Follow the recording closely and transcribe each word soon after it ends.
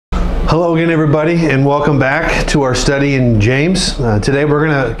Hello again, everybody, and welcome back to our study in James. Today we're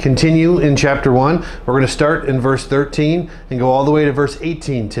going to continue in chapter 1. We're going to start in verse 13 and go all the way to verse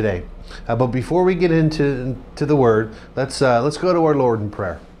 18 today. But before we get into the Word, let's go to our Lord in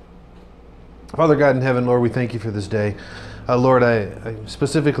prayer. Father God in heaven, Lord, we thank you for this day. Lord, I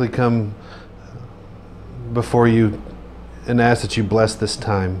specifically come before you and ask that you bless this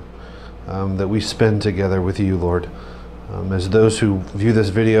time that we spend together with you, Lord. As those who view this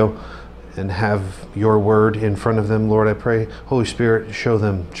video and have your word in front of them, Lord, I pray, Holy Spirit, show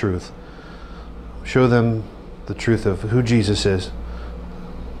them truth. Show them the truth of who Jesus is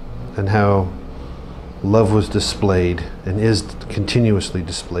and how love was displayed and is continuously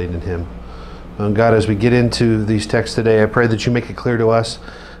displayed in him. And God, as we get into these texts today, I pray that you make it clear to us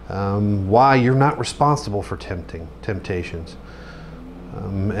why you're not responsible for temptations.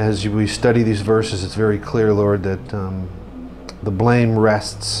 As we study these verses, it's very clear, Lord, that the blame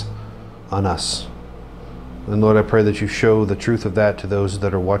rests on us. And Lord, I pray that you show the truth of that to those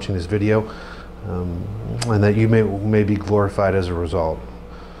that are watching this video, and that you may be glorified as a result.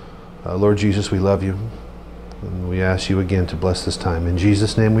 Lord Jesus, we love you, and we ask you again to bless this time. In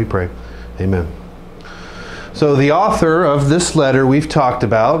Jesus' name we pray. Amen. So the author of this letter we've talked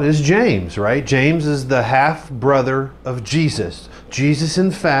about is James, right? James is the half-brother of Jesus. Jesus,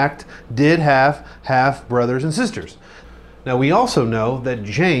 in fact, did have half-brothers and sisters. Now, we also know that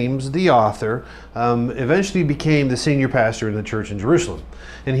James, the author, eventually became the senior pastor in the church in Jerusalem.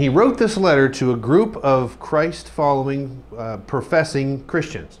 And he wrote this letter to a group of Christ-following, professing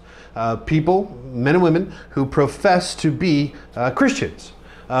Christians. People, men and women, who profess to be Christians.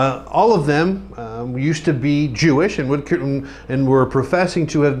 All of them used to be Jewish and were professing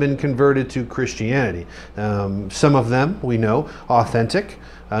to have been converted to Christianity. Some of them, we know, authentic,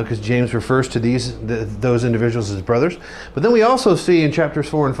 because James refers to those individuals as brothers. But then we also see in chapters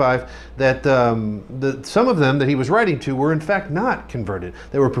 4 and 5 that some of them that he was writing to were in fact not converted.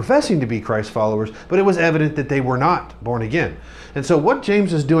 They were professing to be Christ followers, but it was evident that they were not born again. And so what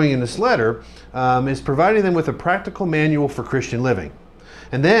James is doing in this letter is providing them with a practical manual for Christian living.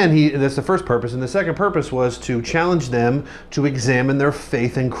 And then that's the first purpose. And the second purpose was to challenge them to examine their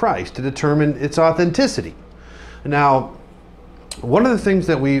faith in Christ, to determine its authenticity. Now, one of the things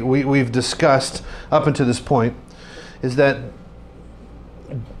that we've discussed up until this point is that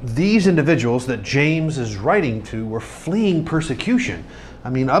these individuals that James is writing to were fleeing persecution. I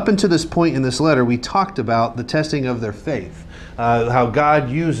mean, up until this point in this letter, we talked about the testing of their faith, how God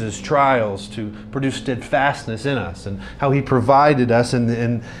uses trials to produce steadfastness in us, and how he provided us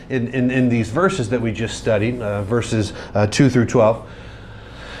in these verses that we just studied, verses 2 through 12,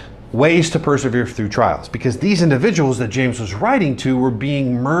 ways to persevere through trials. Because these individuals that James was writing to were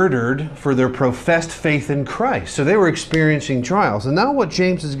being murdered for their professed faith in Christ. So they were experiencing trials. And now what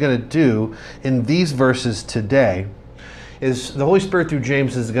James is going to do in these verses today is the Holy Spirit through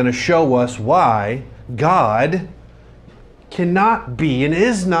James is going to show us why God cannot be and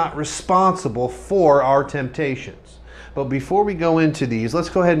is not responsible for our temptations. But before we go into these, let's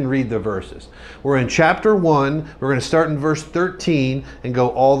go ahead and read the verses. We're in chapter 1. We're going to start in verse 13 and go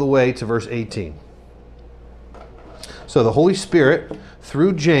all the way to verse 18. So the Holy Spirit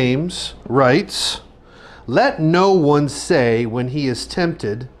through James writes, "Let no one say when he is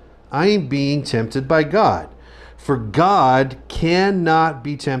tempted, I am being tempted by God. For God cannot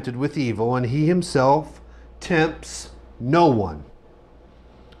be tempted with evil, and he himself tempts no one.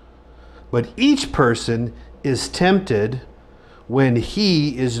 But each person is tempted when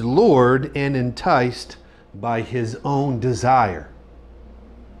he is lured and enticed by his own desire.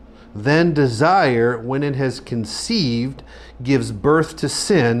 Then desire, when it has conceived, gives birth to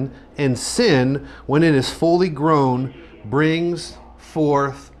sin, and sin, when it is fully grown, brings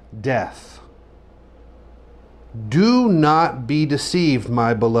forth death. Do not be deceived,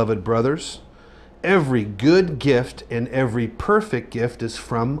 my beloved brothers. Every good gift and every perfect gift is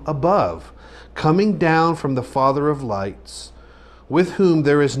from above, coming down from the Father of lights, with whom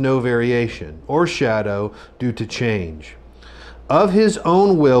there is no variation or shadow due to change. Of his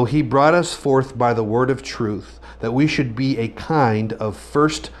own will he brought us forth by the word of truth, that we should be a kind of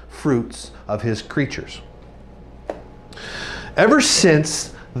first fruits of his creatures." Ever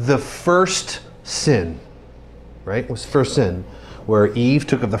since the first sin, right, was first sin, where Eve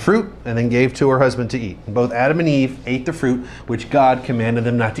took of the fruit and then gave to her husband to eat. Both Adam and Eve ate the fruit which God commanded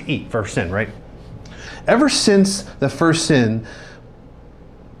them not to eat. First sin, right? Ever since the first sin,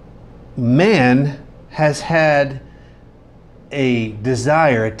 man has had a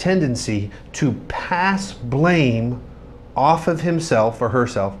desire, a tendency to pass blame off of himself or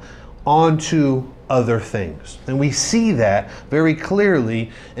herself onto other things. And we see that very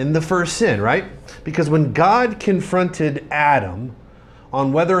clearly in the first sin, right? Because when God confronted Adam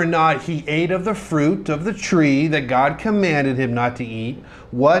on whether or not he ate of the fruit of the tree that God commanded him not to eat,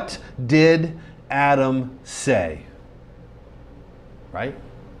 what did Adam say? Right?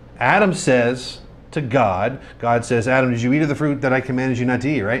 Adam says to God, God says, Adam, did you eat of the fruit that I commanded you not to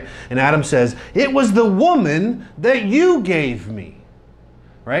eat, right? And Adam says, it was the woman that you gave me.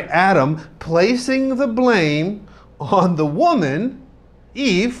 Right? Adam placing the blame on the woman,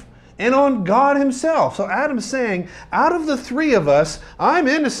 Eve, and on God himself. So Adam's saying, out of the three of us, I'm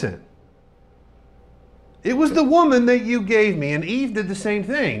innocent. It was the woman that you gave me. And Eve did the same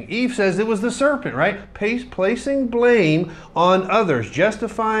thing. Eve says it was the serpent, right? Placing blame on others,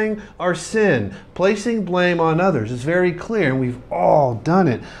 justifying our sin, placing blame on others. It's very clear, and we've all done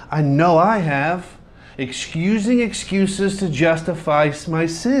it. I know I have. Excusing excuses to justify my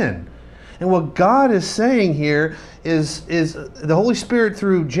sin. And what God is saying here is the Holy Spirit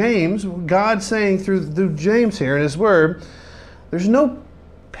through James, God saying through James here in his word, there's no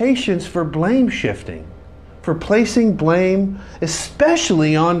patience for blame shifting, for placing blame,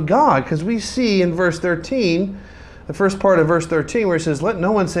 especially on God. Because we see in verse 13, the first part of verse 13, where it says, let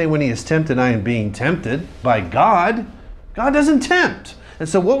no one say when he is tempted, I am being tempted by God. God doesn't tempt. And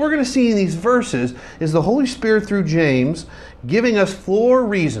so what we're going to see in these verses is the Holy Spirit through James giving us four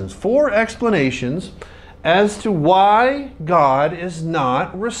reasons, four explanations as to why God is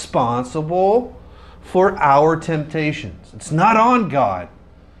not responsible for our temptations. It's not on God.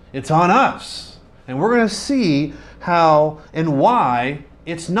 It's on us. And we're going to see how and why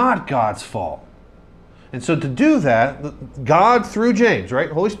it's not God's fault. And so to do that, God through James,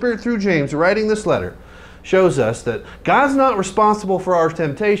 right? Holy Spirit through James writing this letter, shows us that God's not responsible for our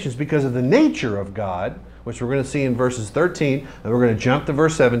temptations because of the nature of God, which we're going to see in verses 13, and we're going to jump to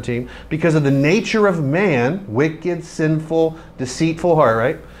verse 17, because of the nature of man, wicked, sinful, deceitful heart,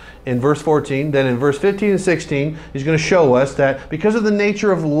 right? In verse 14, then in verse 15 and 16, he's going to show us that because of the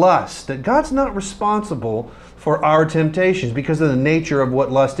nature of lust, that God's not responsible for our temptations because of the nature of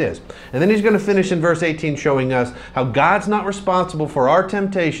what lust is. And then he's going to finish in verse 18 showing us how God's not responsible for our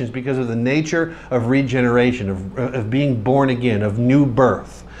temptations because of the nature of regeneration, of being born again, of new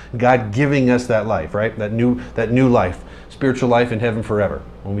birth. God giving us that life, right? That new life, spiritual life in heaven forever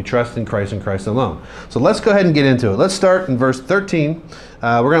when we trust in Christ and Christ alone. So let's go ahead and get into it. Let's start in verse 13.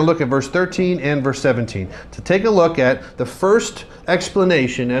 We're going to look at verse 13 and verse 17 to take a look at the first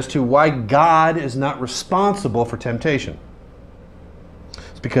explanation as to why God is not responsible for temptation.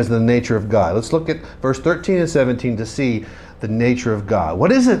 It's because of the nature of God. Let's look at verse 13 and 17 to see the nature of God.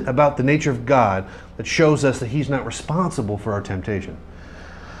 What is it about the nature of God that shows us that he's not responsible for our temptation?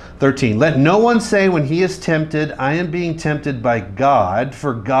 13, let no one say when he is tempted, I am being tempted by God,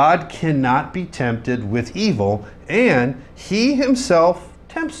 for God cannot be tempted with evil, and he himself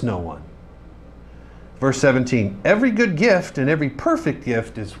tempts no one. Verse 17, every good gift and every perfect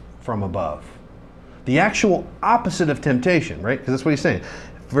gift is from above. The actual opposite of temptation, right? Because that's what he's saying.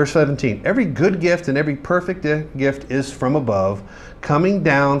 Verse 17, every good gift and every perfect gift is from above, coming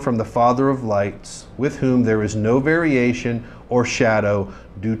down from the Father of lights, with whom there is no variation or shadow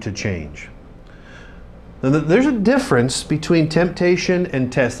due to change. Now, there's a difference between temptation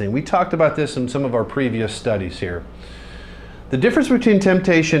and testing. We talked about this in some of our previous studies here. The difference between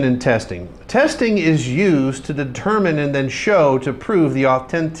temptation and testing. Testing is used to determine and then show to prove the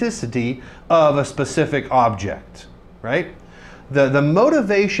authenticity of a specific object, right? The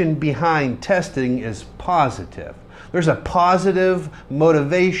motivation behind testing is positive. There's a positive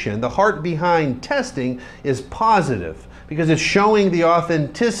motivation. The heart behind testing is positive because it's showing the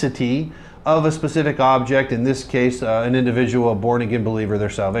authenticity of a specific object, in this case, an individual, a born-again believer, their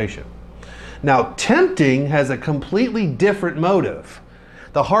salvation. Now, tempting has a completely different motive.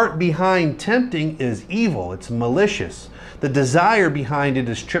 The heart behind tempting is evil. It's malicious. The desire behind it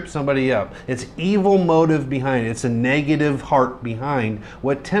is trip somebody up. It's evil motive behind it. It's a negative heart behind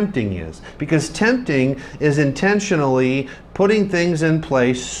what tempting is. Because tempting is intentionally putting things in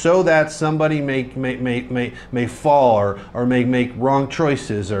place so that somebody may fall or may make wrong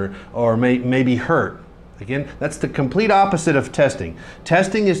choices or may be hurt. Again, that's the complete opposite of testing.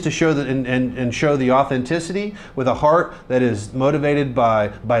 Testing is to show that and show the authenticity with a heart that is motivated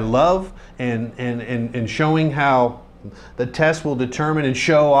by love and showing how the test will determine and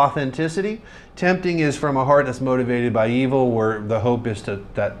show authenticity. Tempting is from a heart that's motivated by evil, where the hope is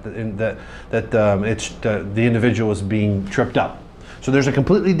that the individual is being tripped up. So there's a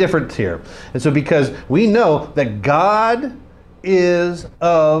completely difference here. And so because we know that God is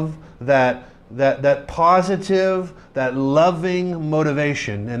of that positive, that loving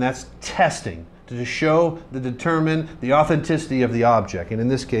motivation, and that's testing, to show, to determine the authenticity of the object, and in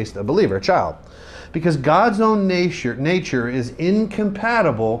this case, the believer, a child. Because God's own nature is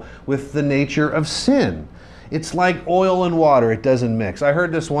incompatible with the nature of sin. It's like oil and water, it doesn't mix. I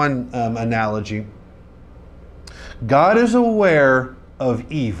heard this one analogy. God is aware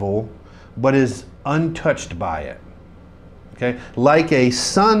of evil, but is untouched by it. Okay? Like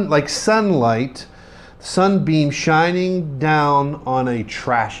sunlight, sunbeam shining down on a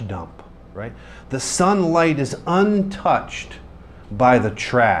trash dump, right? The sunlight is untouched by the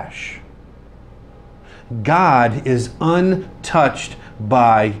trash. God is untouched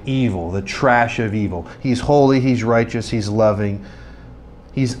by evil, the trash of evil. He's holy, He's righteous, He's loving.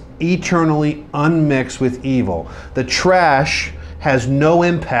 He's eternally unmixed with evil. The trash has no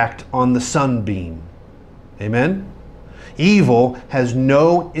impact on the sunbeam. Amen? Evil has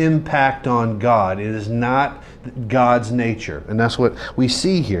no impact on God. It is not God's nature. And that's what we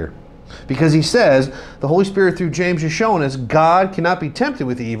see here. Because he says, the Holy Spirit through James is showing us, God cannot be tempted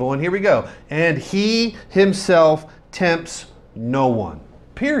with evil. And here we go. And He Himself tempts no one.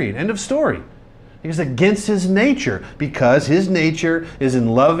 Period. End of story. It's against His nature, because His nature is in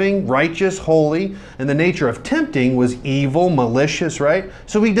loving, righteous, holy, and the nature of tempting was evil, malicious, right?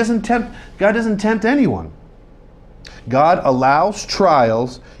 So God doesn't tempt anyone. God allows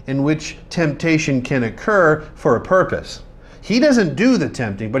trials in which temptation can occur for a purpose. He doesn't do the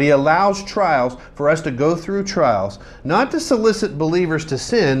tempting, but He allows trials for us to go through trials, not to solicit believers to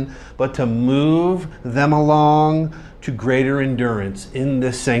sin, but to move them along to greater endurance in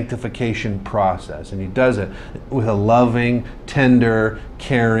this sanctification process. And He does it with a loving, tender,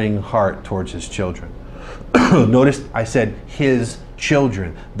 caring heart towards His children. Notice I said His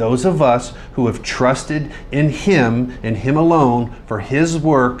children. Those of us who have trusted in Him and Him alone for His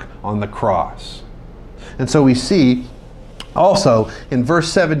work on the cross. And so we see also in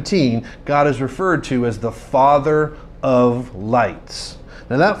verse 17, God is referred to as the Father of lights.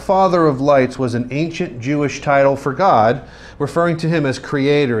 Now that Father of lights was an ancient Jewish title for God, referring to Him as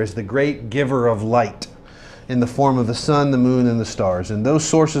Creator, as the great giver of light in the form of the sun, the moon, and the stars. And those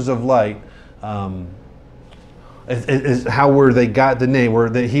sources of light is how they got the name, where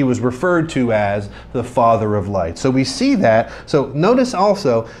He was referred to as the Father of lights. So we see that. So notice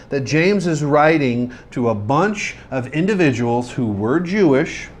also that James is writing to a bunch of individuals who were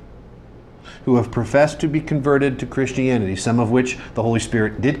Jewish, who have professed to be converted to Christianity, some of which the Holy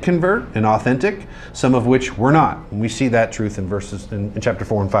Spirit did convert and authentic, some of which were not. And we see that truth in chapter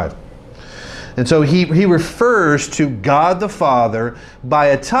 4 and 5. And so he refers to God the Father by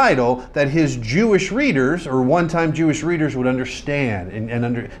a title that his Jewish readers, or one-time Jewish readers, would understand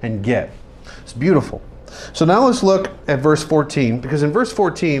and get. It's beautiful. So now let's look at verse 14, because in verse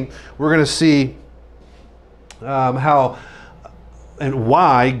 14 we're going to see how and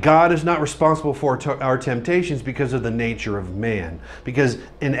why God is not responsible for our temptations because of the nature of man. Because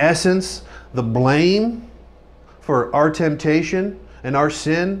in essence, the blame for our temptation and our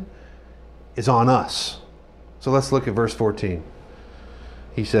sin is on us. So let's look at verse 14.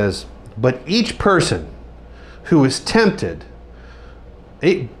 He says, but each person who is tempted,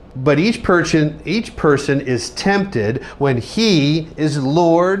 but each person is tempted when he is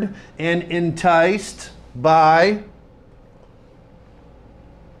lured and enticed by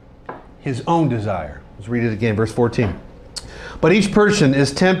his own desire. Let's read it again, verse 14. But each person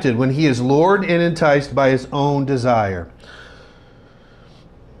is tempted when he is lured and enticed by his own desire.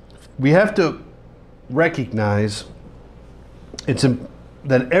 We have to recognize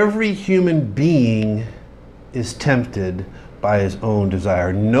that every human being is tempted by his own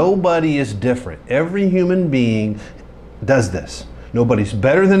desire. Nobody is different. Every human being does this. Nobody's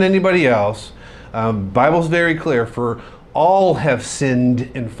better than anybody else. Bible's very clear. For all have sinned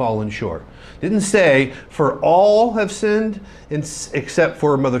and fallen short. Didn't say for all have sinned except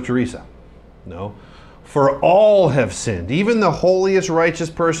for Mother Teresa. No. For all have sinned. Even the holiest righteous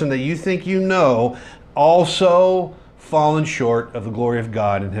person that you think you know also fallen short of the glory of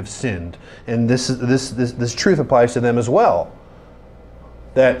God and have sinned. And this truth applies to them as well.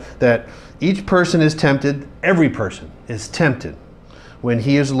 That each person is tempted, every person is tempted when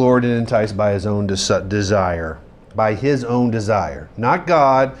he is lured and enticed by his own desire. By his own desire. Not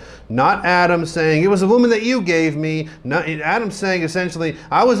God, not Adam saying, it was a woman that you gave me. Not, Adam saying essentially,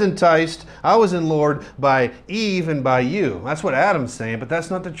 I was enticed, I was lured by Eve and by you. That's what Adam's saying, but that's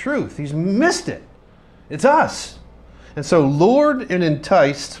not the truth. He's missed it. It's us. And so lured and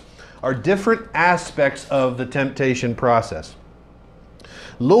enticed are different aspects of the temptation process.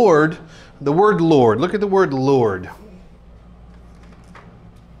 Lured, the word Lord, look at the word Lord.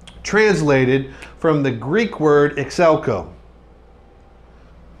 Translated from the Greek word exelko.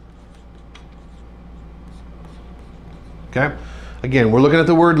 Okay? Again, we're looking at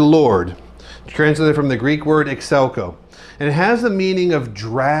the word Lord. It's translated from the Greek word exelko. And it has the meaning of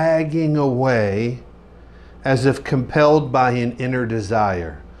dragging away as if compelled by an inner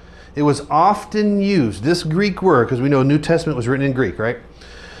desire. It was often used, this Greek word, because we know New Testament was written in Greek, right?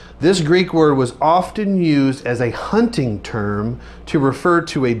 This Greek word was often used as a hunting term to refer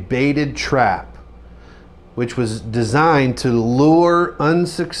to a baited trap, which was designed to lure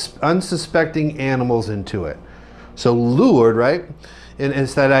unsuspecting animals into it. So lured, right? And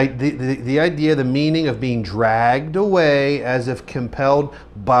it's that the idea, the meaning of being dragged away as if compelled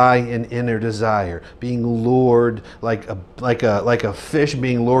by an inner desire, being lured like a fish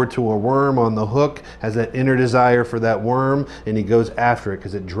being lured to a worm on the hook, has that inner desire for that worm, and he goes after it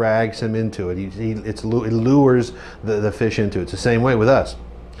because it drags him into it. It lures the fish into it. It's the same way with us.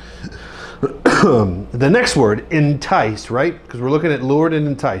 The next word, enticed, right? Because we're looking at lured and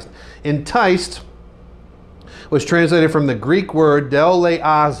enticed. Enticed was translated from the Greek word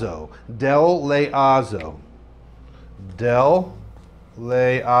deleazo. Deleazo.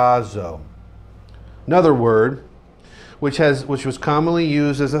 Deleazo. Another word which was commonly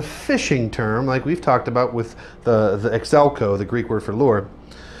used as a fishing term, like we've talked about with the exelko, the Greek word for lure.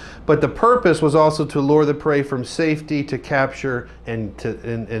 But the purpose was also to lure the prey from safety, to capture, and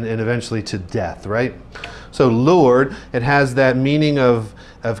eventually to death, right? So lured, it has that meaning of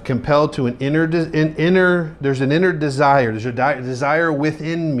compelled to there's an inner desire. There's a desire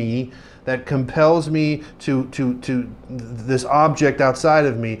within me that compels me to this object outside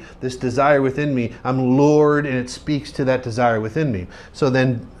of me, this desire within me. I'm lured, and it speaks to that desire within me. So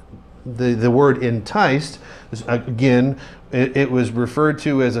then the word enticed, again, it was referred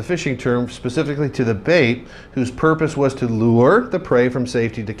to as a fishing term specifically to the bait, whose purpose was to lure the prey from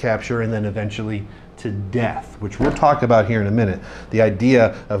safety, to capture, and then eventually to death, which we'll talk about here in a minute. The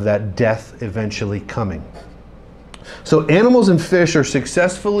idea of that death eventually coming. So animals and fish are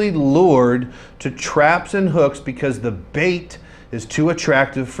successfully lured to traps and hooks because the bait is too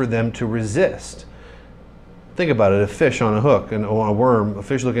attractive for them to resist. Think about it, a fish on a hook and on a worm, a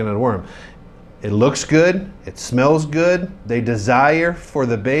fish looking at a worm. It looks good, it smells good, they desire for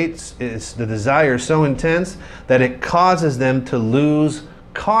the baits. The desire is so intense that it causes them to lose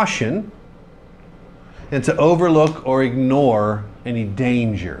caution and to overlook or ignore any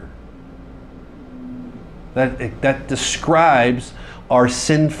danger. That describes our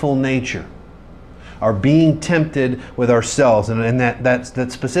sinful nature, our being tempted with ourselves, and that's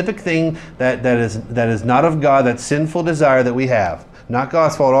that specific thing that is not of God, that sinful desire that we have, not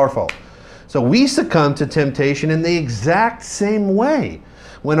God's fault, our fault. So we succumb to temptation in the exact same way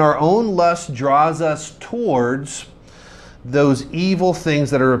when our own lust draws us towards those evil things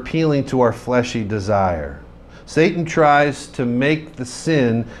that are appealing to our fleshy desire. Satan tries to make the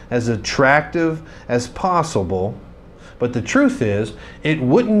sin as attractive as possible, but the truth is, it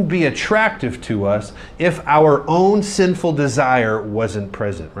wouldn't be attractive to us if our own sinful desire wasn't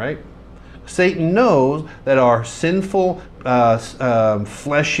present, right? Satan knows that our sinful,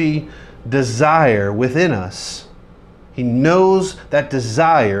 fleshy desire within us, he knows that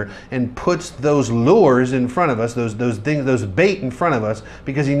desire and puts those lures in front of us, those things, those bait in front of us,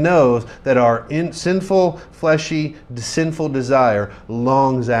 because he knows that our sinful, fleshy, sinful desire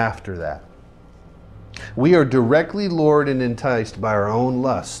longs after that. We are directly lured and enticed by our own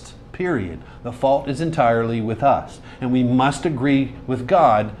lust, period. The fault is entirely with us, and we must agree with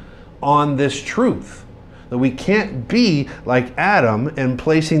God on this truth. That we can't be like Adam and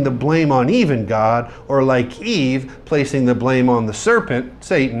placing the blame on Eve and God, or like Eve placing the blame on the serpent,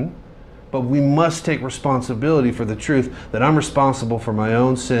 Satan, but we must take responsibility for the truth that I'm responsible for my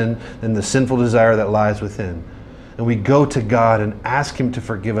own sin and the sinful desire that lies within. And we go to God and ask Him to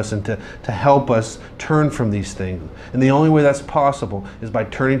forgive us and to help us turn from these things. And the only way that's possible is by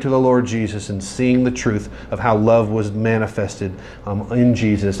turning to the Lord Jesus and seeing the truth of how love was manifested in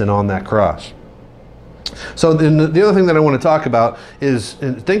Jesus and on that cross. So then the other thing that I want to talk about is,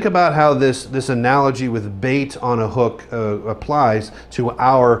 think about how this analogy with bait on a hook applies to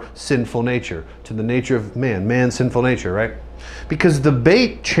our sinful nature, to the nature of man's sinful nature, right? Because the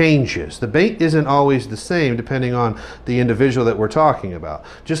bait changes. The bait isn't always the same depending on the individual that we're talking about.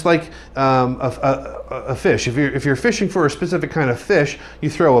 Just like a fish. If you're fishing for a specific kind of fish, you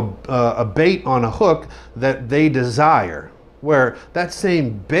throw a bait on a hook that they desire, where that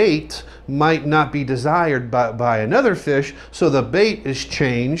same bait might not be desired by another fish, so the bait is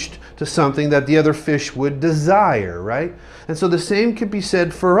changed to something that the other fish would desire, right? And so the same can be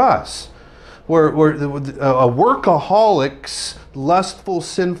said for us, where a workaholic's lustful,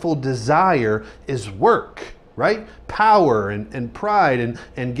 sinful desire is work, right? Power and pride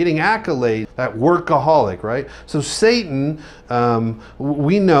and getting accolades, that workaholic, right? So Satan,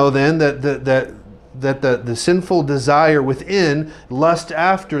 we know then that the sinful desire within lust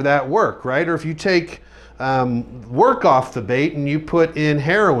after that work, right? Or if you take work off the bait and you put in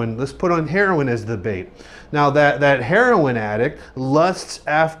heroin, let's put on heroin as the bait. Now that heroin addict lusts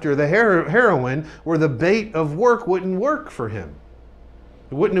after the heroin, where the bait of work wouldn't work for him.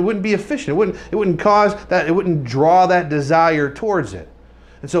 It wouldn't be efficient. It wouldn't cause that. It wouldn't draw that desire towards it.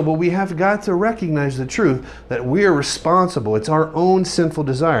 And so, but we have got to recognize the truth that we are responsible. It's our own sinful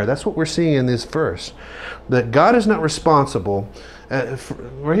desire. That's what we're seeing in this verse. That God is not responsible.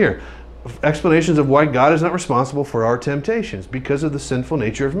 Right here, explanations of why God is not responsible for our temptations, because of the sinful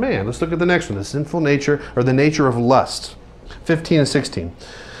nature of man. Let's look at the next one, the sinful nature, or the nature of lust. 15 and 16.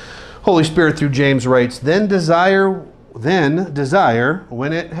 Holy Spirit through James writes, Then desire,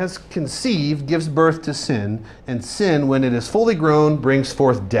 when it has conceived, gives birth to sin, and sin, when it is fully grown, brings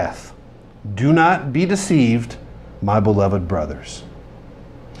forth death. Do not be deceived, my beloved brothers.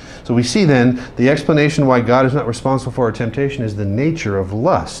 So we see then the explanation why God is not responsible for our temptation is the nature of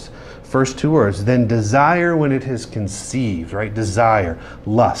lust. First two words, then desire when it has conceived, right? Desire,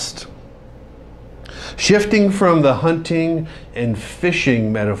 lust. Shifting from the hunting and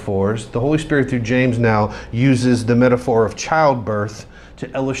fishing metaphors, the Holy Spirit through James now uses the metaphor of childbirth to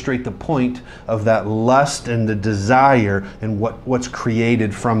illustrate the point of that lust and the desire and what's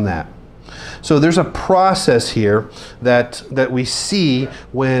created from that. So there's a process here that we see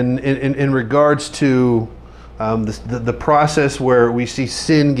when in regards to the process where we see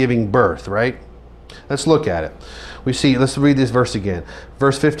sin giving birth, right? Let's look at it. Let's read this verse again.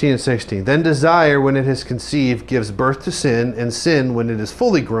 Verse 15 and 16. Then desire, when it has conceived, gives birth to sin, and sin, when it is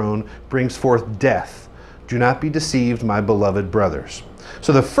fully grown, brings forth death. Do not be deceived, my beloved brothers.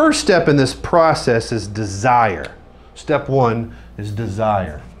 So the first step in this process is desire. Step one is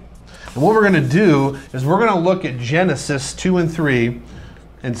desire. And what we're going to do is we're going to look at Genesis 2 and 3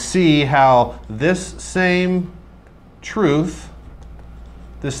 and see how this same truth,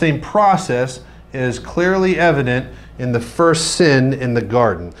 this same process, is clearly evident in the first sin in the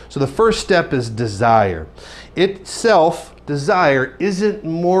garden. So the first step is desire. Itself, desire, isn't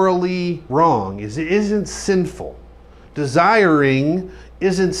morally wrong. It isn't sinful. Desiring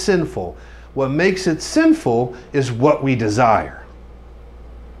isn't sinful. What makes it sinful is what we desire.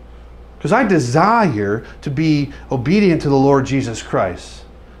 Because I desire to be obedient to the Lord Jesus Christ,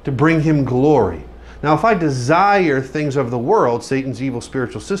 to bring Him glory. Now, if I desire things of the world, Satan's evil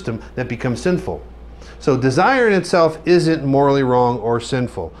spiritual system, that becomes sinful. So desire in itself isn't morally wrong or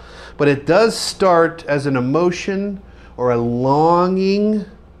sinful. But it does start as an emotion or a longing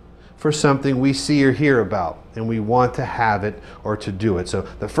for something we see or hear about, and we want to have it or to do it. So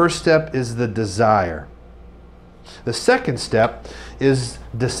the first step is the desire. The second step is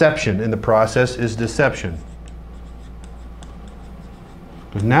deception. In the process is deception.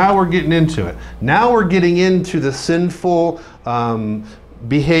 But now we're getting into it. Now we're getting into the sinful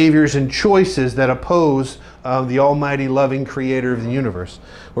behaviors and choices that oppose the almighty loving creator of the universe,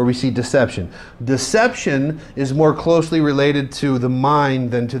 where we see deception. Deception is more closely related to the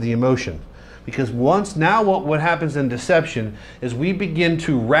mind than to the emotion. Because what happens in deception is we begin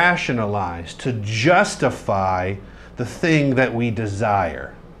to rationalize, to justify the thing that we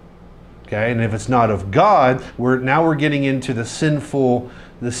desire. Okay, and if it's not of God, we're getting into the sinful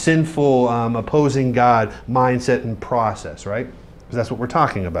opposing God mindset and process, right? Because that's what we're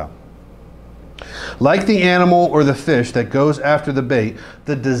talking about. Like the animal or the fish that goes after the bait,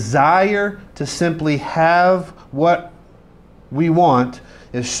 the desire to simply have what we want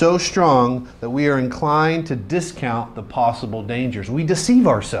is so strong that we are inclined to discount the possible dangers. We deceive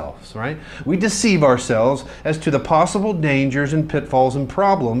ourselves, right? We deceive ourselves as to the possible dangers and pitfalls and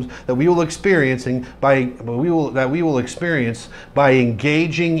problems that we will experience by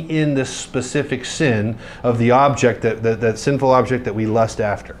engaging in this specific sin of the object, that sinful object that we lust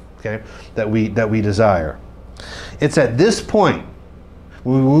after, okay? That we desire. It's at this point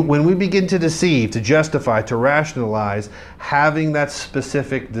when we begin to deceive, to justify, to rationalize having that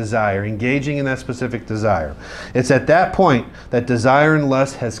specific desire, engaging in that specific desire. It's at that point that desire and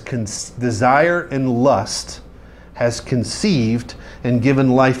lust has conceived and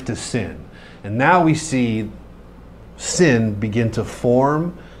given life to sin. And now we see sin begin to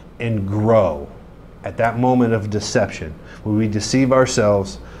form and grow at that moment of deception, where we deceive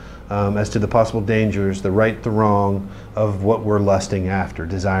ourselves as to the possible dangers, the right, the wrong of what we're lusting after,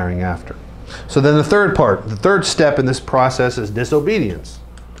 desiring after. So then the third step in this process is disobedience.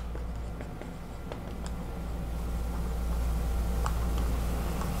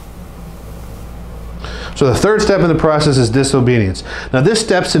 So the third step in the process is disobedience. Now this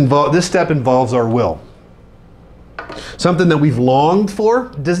step involves our will. Something that we've longed for,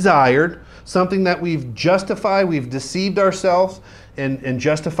 desired, something that we've justified, we've deceived ourselves and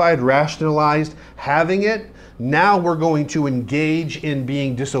justified, rationalized having it. Now we're going to engage in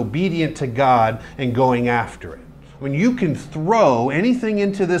being disobedient to God and going after it. I mean, you can throw anything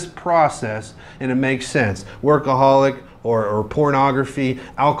into this process and it makes sense. Workaholic, or pornography,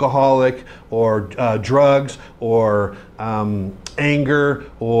 alcoholic, or drugs, or anger,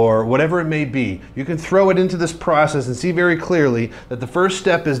 or whatever it may be. You can throw it into this process and see very clearly that the first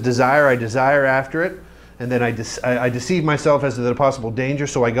step is desire. I desire after it, and then I deceive myself as to the possible danger,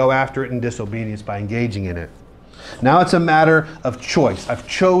 so I go after it in disobedience by engaging in it. Now it's a matter of choice. I've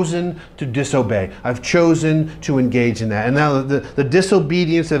chosen to disobey. I've chosen to engage in that. And now the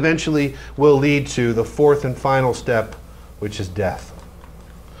disobedience eventually will lead to the fourth and final step, which is death.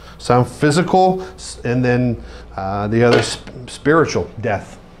 Some physical, and then the other spiritual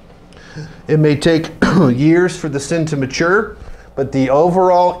death. It may take years for the sin to mature, but the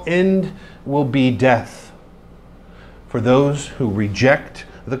overall end will be death for those who reject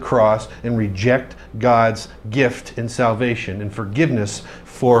the cross and reject God's gift in salvation and forgiveness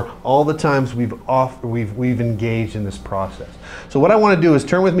for all the times we've engaged in this process. So what I want to do is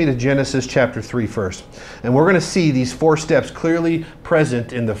turn with me to Genesis chapter 3 first. And we're going to see these four steps clearly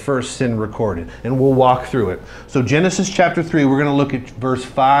present in the first sin recorded. And we'll walk through it. So Genesis chapter 3, we're going to look at verse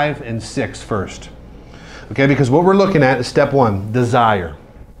 5 and 6 first. Okay, because what we're looking at is step 1, desire.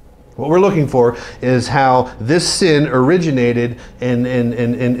 What we're looking for is how this sin originated and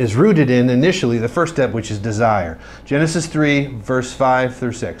is rooted in initially the first step, which is desire. Genesis 3, verse 5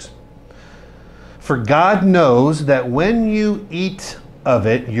 through 6. For God knows that when you eat of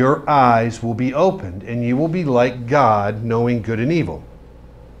it, your eyes will be opened, and you will be like God, knowing good and evil.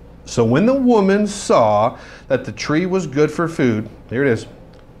 So when the woman saw that the tree was good for food, here it is,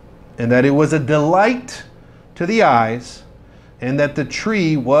 and that it was a delight to the eyes, and that the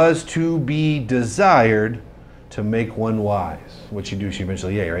tree was to be desired to make one wise. What you do, she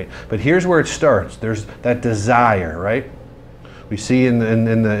eventually ate, right? But here's where it starts. There's that desire, right? We see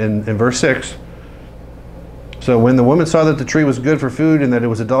in verse 6. So when the woman saw that the tree was good for food, and that it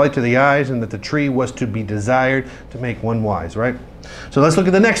was a delight to the eyes, and that the tree was to be desired to make one wise, right? So let's look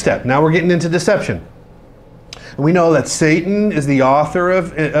at the next step. Now we're getting into deception. And we know that Satan is the author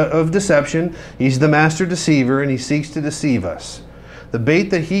of deception. He's the master deceiver, and he seeks to deceive us. The bait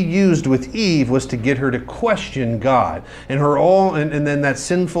that he used with Eve was to get her to question God. And then that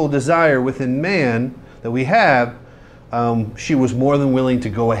sinful desire within man that we have, she was more than willing to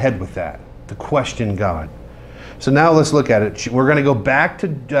go ahead with that, to question God. So now let's look at it. We're going to go back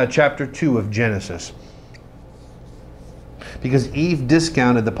to chapter 2 of Genesis. Because Eve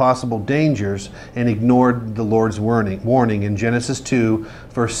discounted the possible dangers and ignored the Lord's warning in Genesis 2,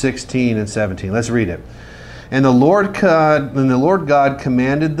 verse 16 and 17. Let's read it. And the Lord God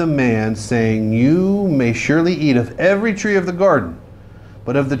commanded the man, saying, You may surely eat of every tree of the garden,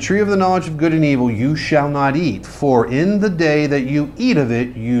 but of the tree of the knowledge of good and evil you shall not eat, for in the day that you eat of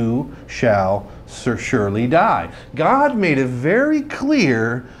it you shall surely die. God made it very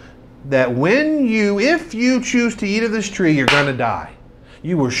clear that if you choose to eat of this tree, you're going to die.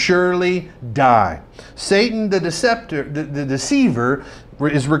 You will surely die. Satan, the deceiver,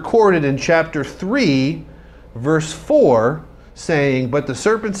 is recorded in chapter 3, verse 4, saying, But the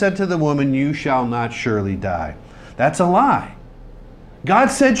serpent said to the woman, You shall not surely die. That's a lie. God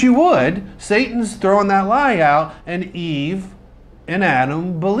said you would. Satan's throwing that lie out, and Eve and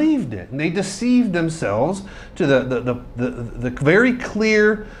Adam believed it. And they deceived themselves to the very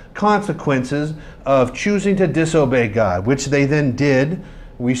clear consequences of choosing to disobey God, which they then did.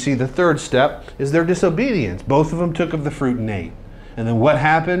 We see the third step is their disobedience. Both of them took of the fruit and ate. And then what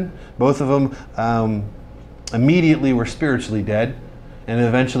happened? Both of them immediately were spiritually dead and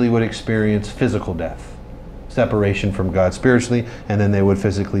eventually would experience physical death, separation from God spiritually, and then they would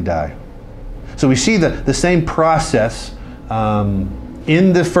physically die. So we see the same process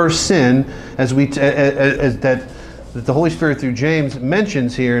in the first sin as that the Holy Spirit through James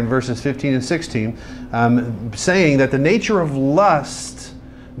mentions here in verses 15 and 16, saying that the nature of lust,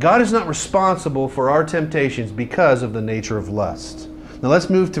 God is not responsible for our temptations because of the nature of lust. Now let's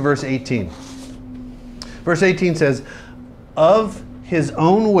move to verse 18. Verse 18 says, Of his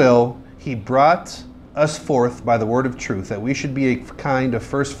own will he brought us forth by the word of truth, that we should be a kind of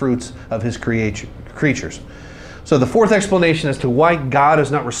first fruits of his creatures. So the fourth explanation as to why God is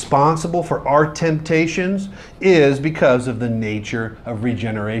not responsible for our temptations is because of the nature of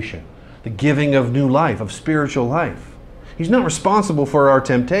regeneration, the giving of new life, of spiritual life. He's not responsible for our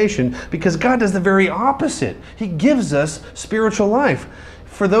temptation, because God does the very opposite. He gives us spiritual life.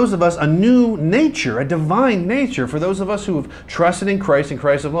 For those of us, a new nature, a divine nature. For those of us who have trusted in Christ and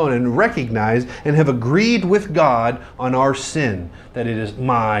Christ alone and recognized and have agreed with God on our sin, that it is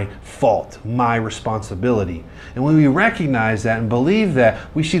my fault, my responsibility. And when we recognize that and believe that,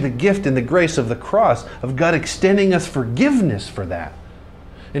 we see the gift and the grace of the cross, of God extending us forgiveness for that.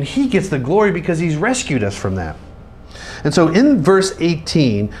 And He gets the glory because He's rescued us from that. And so in verse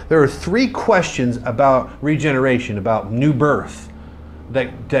 18, there are 3 questions about regeneration, about new birth, that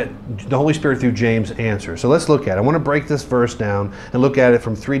the Holy Spirit through James answers. So let's look at it. I want to break this verse down and look at it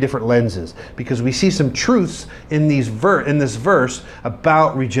from 3 different lenses, because we see some truths in this verse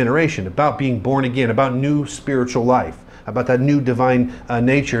about regeneration, about being born again, about new spiritual life, about that new divine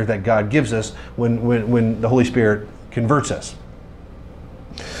nature that God gives us when the Holy Spirit converts us.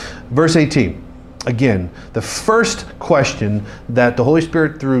 Verse 18. Again, the first question that the Holy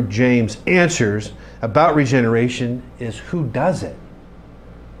Spirit through James answers about regeneration is, who does it?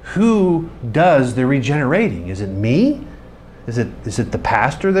 Who does the regenerating? Is it me? Is it the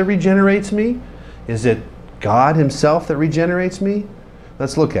pastor that regenerates me? Is it God Himself that regenerates me?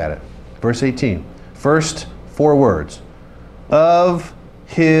 Let's look at it. Verse 18. First 4 words. Of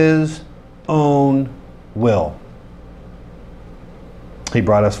His own will. He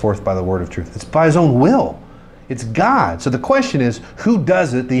brought us forth by the word of truth. It's by His own will. It's God. So the question is, who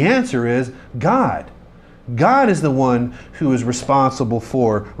does it? The answer is God. God is the one who is responsible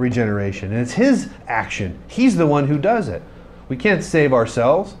for regeneration. And it's His action. He's the one who does it. We can't save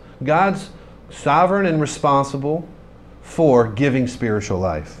ourselves. God's sovereign and responsible for giving spiritual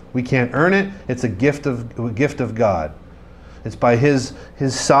life. We can't earn it. It's a gift of God. It's by His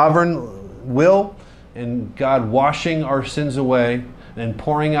sovereign will and God washing our sins away and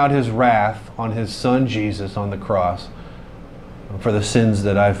pouring out His wrath on His Son Jesus on the cross for the sins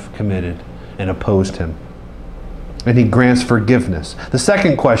that I've committed and opposed Him. And He grants forgiveness. The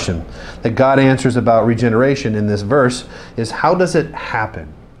second question that God answers about regeneration in this verse is, how does it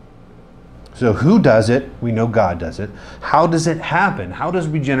happen? So who does it? We know God does it. How does it happen? How does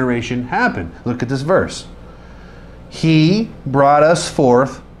regeneration happen? Look at this verse. He brought us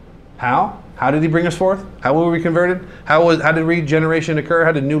forth. How? How did He bring us forth? How were we converted? How did regeneration occur?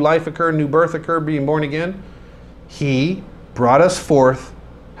 How did new life occur? New birth occur? Being born again? He brought us forth.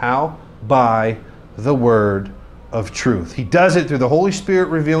 How? By the word of truth. He does it through the Holy Spirit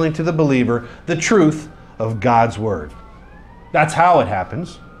revealing to the believer the truth of God's word. That's how it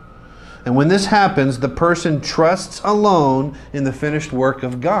happens. And when this happens, the person trusts alone in the finished work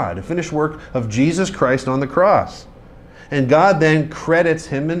of God, the finished work of Jesus Christ on the cross. And God then credits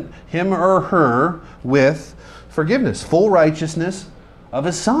him or her with forgiveness, full righteousness of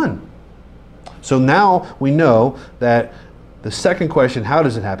His Son. So now we know that the second question, how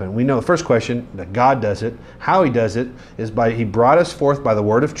does it happen? We know the first question, that God does it. How He does it is by He brought us forth by the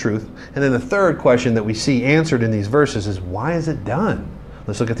word of truth. And then the third question that we see answered in these verses is, why is it done?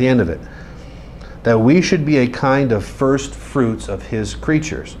 Let's look at the end of it. That we should be a kind of first fruits of His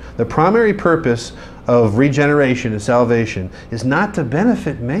creatures. The primary purpose of regeneration and salvation is not to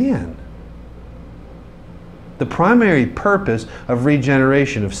benefit man. The primary purpose of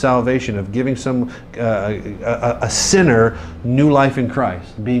regeneration, of salvation, of giving a sinner new life in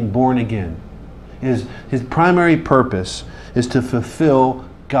Christ, being born again, is his primary purpose is to fulfill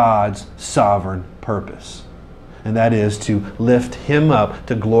God's sovereign purpose. And that is to lift Him up,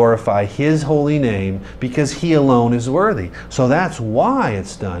 to glorify His holy name, because He alone is worthy. So that's why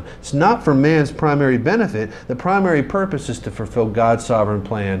it's done. It's not for man's primary benefit. The primary purpose is to fulfill God's sovereign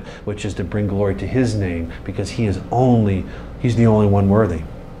plan, which is to bring glory to His name, because He's the only one worthy.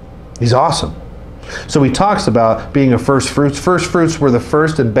 He's awesome. So He talks about being a first fruits. First fruits were the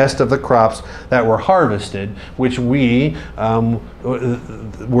first and best of the crops that were harvested, which we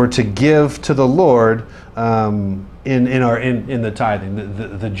were to give to the Lord in the tithing.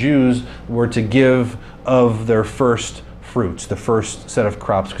 The Jews were to give of their first fruits, the first set of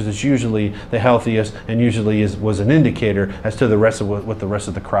crops, because it's usually the healthiest and usually was an indicator as to the rest of what the rest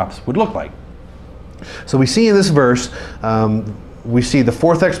of the crops would look like. So we see in this verse, we see the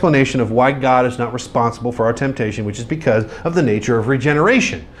fourth explanation of why God is not responsible for our temptation, which is because of the nature of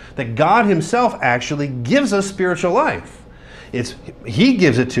regeneration. That God Himself actually gives us spiritual life. He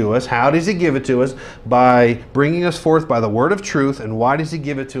gives it to us. How does He give it to us? By bringing us forth by the word of truth. And why does He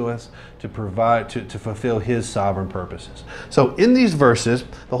give it to us? To provide, to fulfill His sovereign purposes. So in these verses,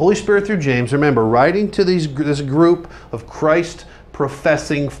 the Holy Spirit through James, remember, writing to this group of Christ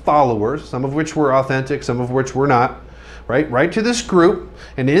professing followers, some of which were authentic, some of which were not, right to this group,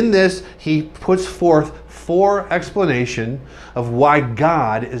 and in this He puts forth for explanation of why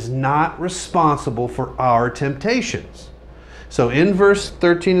God is not responsible for our temptations. So in verse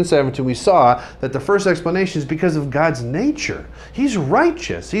 13 and 17, we saw that the first explanation is because of God's nature. He's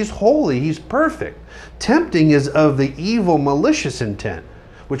righteous, He's holy, He's perfect. Tempting is of the evil, malicious intent,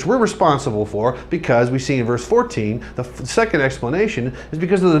 which we're responsible for because we see in verse 14, the second explanation is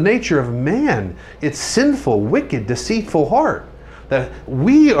because of the nature of man. It's sinful, wicked, deceitful heart. That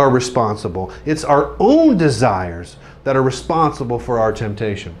we are responsible. It's our own desires that are responsible for our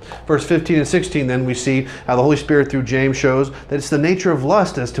temptation. Verse 15 and 16, then we see how the Holy Spirit through James shows that it's the nature of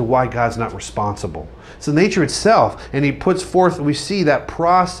lust as to why God's not responsible. It's the nature itself, and he puts forth, we see that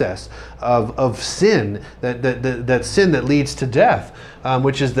process of sin, that sin that leads to death,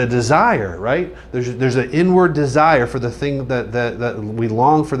 which is the desire, right? There's an inward desire for the thing that we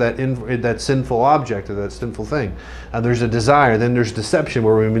long for, that sinful object or that sinful thing. There's a desire. Then there's deception,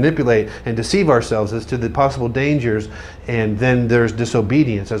 where we manipulate and deceive ourselves as to the possible dangers, and then there's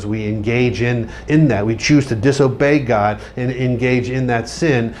disobedience as we engage in that. We choose to disobey God and engage in that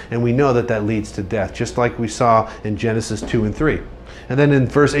sin, and we know that that leads to death, just like we saw in Genesis 2 and 3. And then in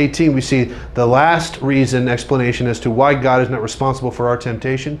verse 18, we see the last reason, explanation as to why God is not responsible for our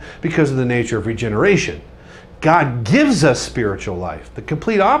temptation, because of the nature of regeneration. God gives us spiritual life, the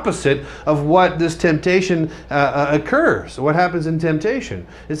complete opposite of what this temptation occurs. What happens in temptation?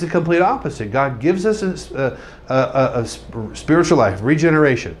 It's the complete opposite. God gives us a spiritual life,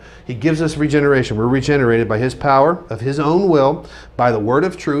 regeneration. He gives us regeneration. We're regenerated by His power of His own will, by the word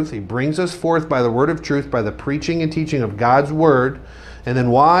of truth. He brings us forth by the word of truth, by the preaching and teaching of God's word. And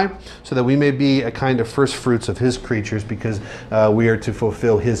then why? So that we may be a kind of first fruits of His creatures, because we are to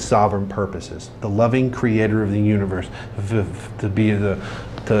fulfill His sovereign purposes. The loving creator of the universe, to be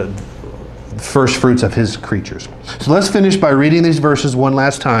the first fruits of His creatures. So let's finish by reading these verses one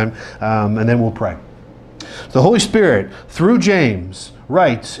last time, and then we'll pray. The Holy Spirit, through James,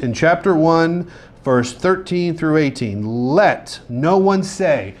 writes in chapter 1, verse 13 through 18, "Let no one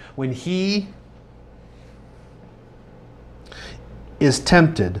say when he is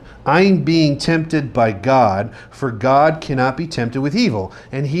tempted, I am being tempted by God, for God cannot be tempted with evil,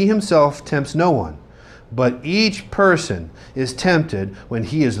 and He Himself tempts no one. But each person is tempted when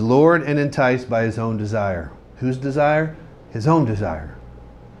he is lured and enticed by his own desire." Whose desire? His own desire.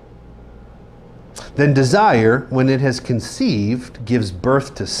 "Then desire, when it has conceived, gives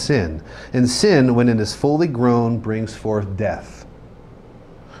birth to sin, and sin, when it is fully grown, brings forth death.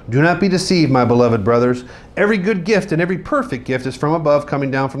 Do not be deceived, my beloved brothers. Every good gift and every perfect gift is from above,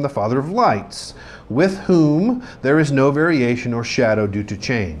 coming down from the Father of lights, with whom there is no variation or shadow due to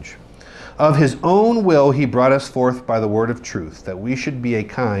change. Of His own will He brought us forth by the word of truth, that we should be a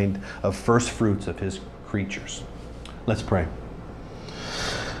kind of first fruits of His creatures." Let's pray.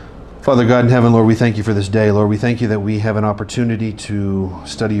 Father God in heaven, Lord, we thank You for this day. Lord, we thank You that we have an opportunity to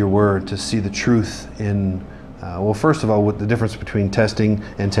study Your word, to see the truth in well, first of all, what the difference between testing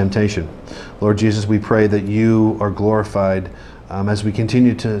and temptation. Lord Jesus, we pray that You are glorified as we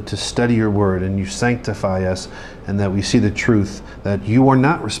continue to study Your word, and You sanctify us, and that we see the truth that You are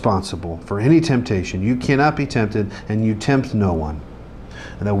not responsible for any temptation. You cannot be tempted, and You tempt no one.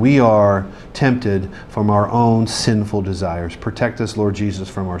 And that we are tempted from our own sinful desires. Protect us, Lord Jesus,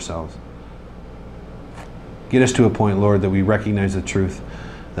 from ourselves. Get us to a point, Lord, that we recognize the truth,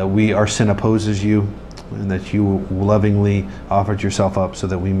 that our sin opposes You, and that You lovingly offered Yourself up so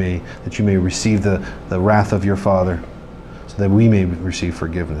that You may receive the wrath of Your Father, so that we may receive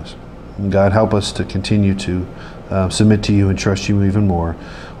forgiveness. And God, help us to continue to submit to You and trust You even more,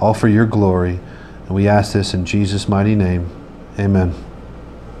 all for Your glory. And we ask this in Jesus' mighty name. Amen.